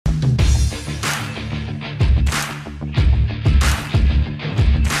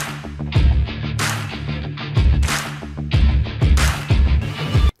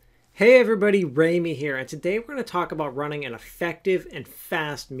Hey everybody, Ramey here, and today we're going to talk about running an effective and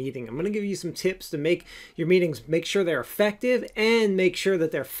fast meeting. I'm going to give you some tips to make your meetings, make sure they're effective and make sure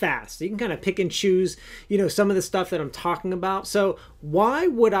that they're fast. So you can kind of pick and choose, some of the stuff that I'm talking about. So why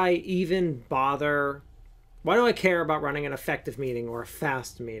would I even bother? Why do I care about running an effective meeting or a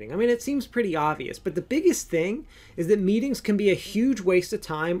fast meeting? I mean, it seems pretty obvious, but the biggest thing is that meetings can be a huge waste of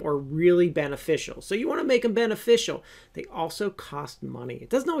time or really beneficial. So you want to make them beneficial. They also cost money. It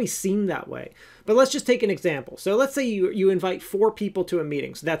doesn't always seem that way, but let's just take an example. So let's say you invite 4 people to a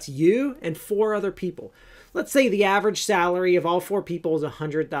meeting. So that's you and 4 other people. Let's say the average salary of all 4 people is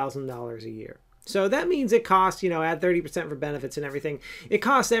 $100,000 a year. So that means it costs, add 30% for benefits and everything. It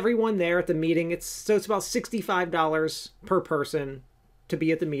costs everyone there at the meeting. It's about $65 per person to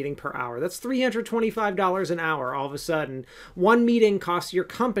be at the meeting per hour. That's $325 an hour all of a sudden. One meeting costs your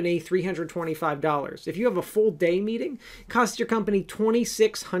company $325. If you have a full day meeting, it costs your company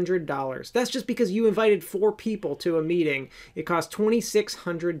 $2,600. That's just because you invited 4 people to a meeting. It costs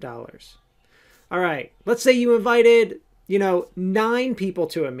 $2,600. All right, let's say you invited, 9 people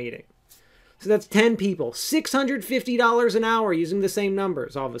to a meeting. So that's 10 people, $650 an hour using the same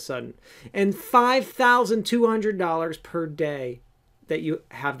numbers all of a sudden, and $5,200 per day that you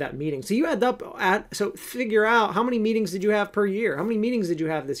have that meeting. So you add up, so figure out how many meetings did you have per year? How many meetings did you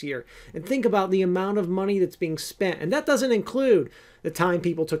have this year? And think about the amount of money that's being spent. And that doesn't include the time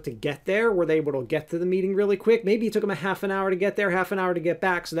people took to get there. Were they able to get to the meeting really quick? Maybe it took them a half an hour to get there, half an hour to get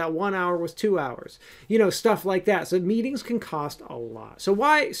back. So that 1 hour was 2 hours, stuff like that. So meetings can cost a lot. So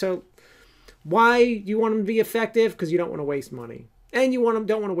why you want them to be effective? Because you don't want to waste money and don't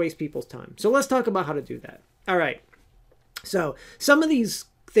want to waste people's time. So let's talk about how to do that. All right. So some of these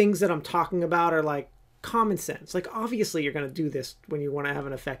things that I'm talking about are like common sense. Like obviously you're going to do this when you want to have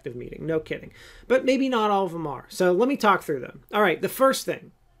an effective meeting. No kidding. But maybe not all of them are. So let me talk through them. All right. The first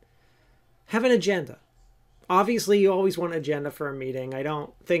thing, have an agenda. Obviously, you always want an agenda for a meeting. I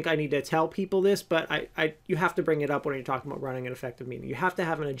don't think I need to tell people this, but you have to bring it up when you're talking about running an effective meeting. You have to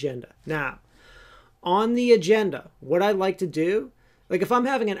have an agenda. Now, on the agenda, what I like to do, like if I'm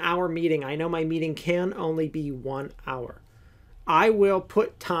having an hour meeting, I know my meeting can only be 1 hour. I will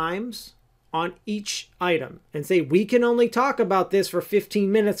put times on each item and say, we can only talk about this for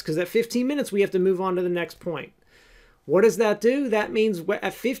 15 minutes because at 15 minutes, we have to move on to the next point. What does that do? That means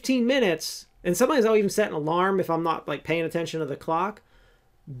at 15 minutes, and sometimes I'll even set an alarm if I'm not like paying attention to the clock.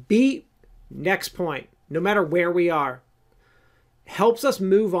 Beep, next point, no matter where we are. Helps us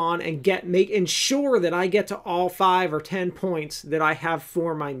move on and ensure that I get to all 5 or 10 points that I have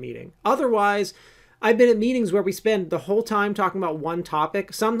for my meeting. Otherwise, I've been at meetings where we spend the whole time talking about one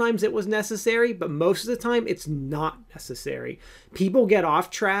topic. Sometimes it was necessary, but most of the time it's not necessary. People get off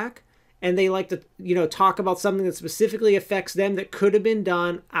track and they like to, talk about something that specifically affects them that could have been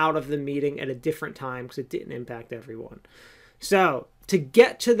done out of the meeting at a different time because it didn't impact everyone. So to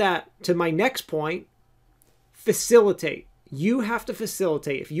get to my next point, facilitate. You have to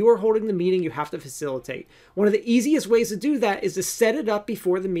facilitate. If you are holding the meeting, you have to facilitate. One of the easiest ways to do that is to set it up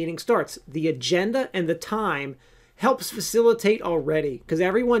before the meeting starts. The agenda and the time helps facilitate already because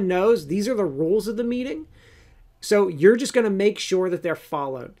everyone knows these are the rules of the meeting. So you're just going to make sure that they're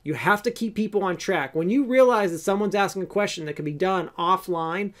followed. You have to keep people on track. When you realize that someone's asking a question that can be done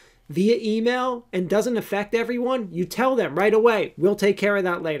offline via email and doesn't affect everyone, you tell them right away, we'll take care of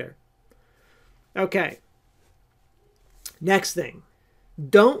that later. Okay. Next thing,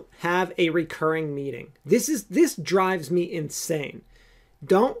 don't have a recurring meeting. This drives me insane.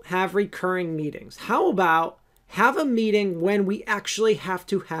 Don't have recurring meetings. How about have a meeting when we actually have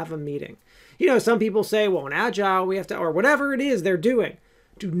to have a meeting? Some people say, well, in Agile, we have to, or whatever it is they're doing.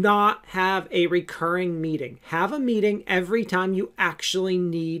 Do not have a recurring meeting. Have a meeting every time you actually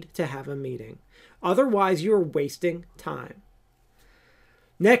need to have a meeting. Otherwise, you're wasting time.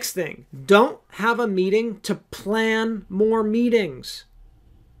 Next thing, don't have a meeting to plan more meetings.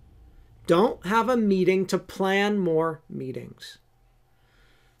 Don't have a meeting to plan more meetings.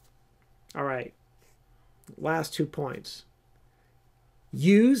 All right, last 2 points.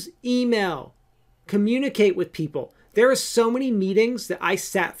 Use email. Communicate with people. There are so many meetings that I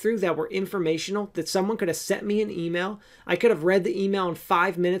sat through that were informational that someone could have sent me an email. I could have read the email in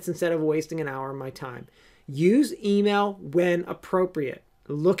 5 minutes instead of wasting an hour of my time. Use email when appropriate.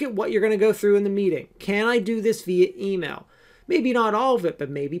 Look at what you're going to go through in the meeting. Can I do this via email? Maybe not all of it, but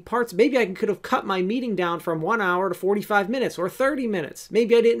maybe parts. Maybe I could have cut my meeting down from 1 hour to 45 minutes or 30 minutes.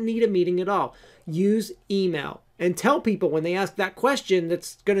 Maybe I didn't need a meeting at all. Use email and tell people when they ask that question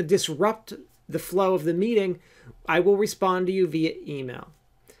that's going to disrupt the flow of the meeting, I will respond to you via email.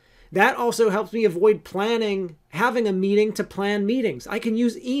 That also helps me avoid having a meeting to plan meetings. I can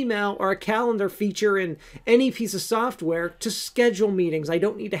use email or a calendar feature in any piece of software to schedule meetings. I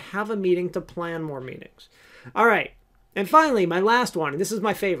don't need to have a meeting to plan more meetings. All right. And finally, my last one, and this is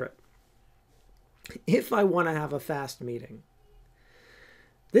my favorite. If I want to have a fast meeting,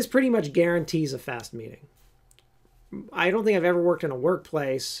 this pretty much guarantees a fast meeting. I don't think I've ever worked in a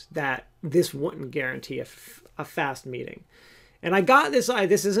workplace that this wouldn't guarantee a fast meeting. And I got this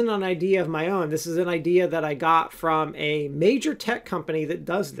isn't an idea of my own. This is an idea that I got from a major tech company that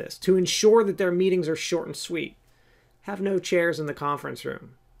does this to ensure that their meetings are short and sweet. Have no chairs in the conference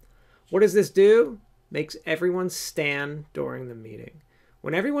room. What does this do? Makes everyone stand during the meeting.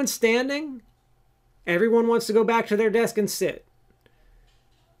 When everyone's standing, everyone wants to go back to their desk and sit.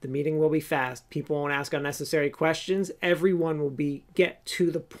 The meeting will be fast. People won't ask unnecessary questions. Everyone will get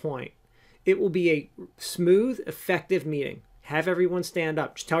to the point. It will be a smooth, effective meeting. Have everyone stand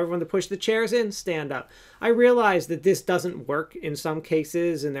up. Just tell everyone to push the chairs in, stand up. I realize that this doesn't work in some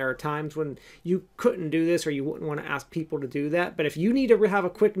cases, and there are times when you couldn't do this or you wouldn't want to ask people to do that. But if you need to have a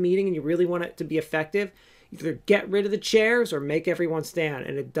quick meeting and you really want it to be effective, either get rid of the chairs or make everyone stand,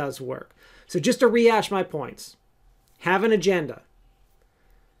 and it does work. So just to rehash my points, have an agenda.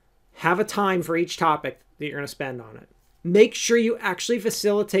 Have a time for each topic that you're going to spend on it. Make sure you actually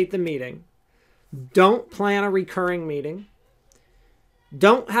facilitate the meeting. Don't plan a recurring meeting.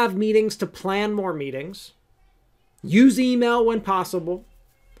 Don't have meetings to plan more meetings. Use email when possible.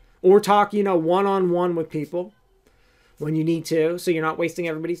 Or talk, one-on-one with people when you need to, so you're not wasting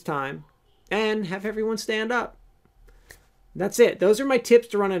everybody's time. And have everyone stand up. That's it. Those are my tips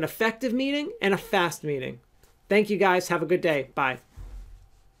to run an effective meeting and a fast meeting. Thank you guys. Have a good day. Bye.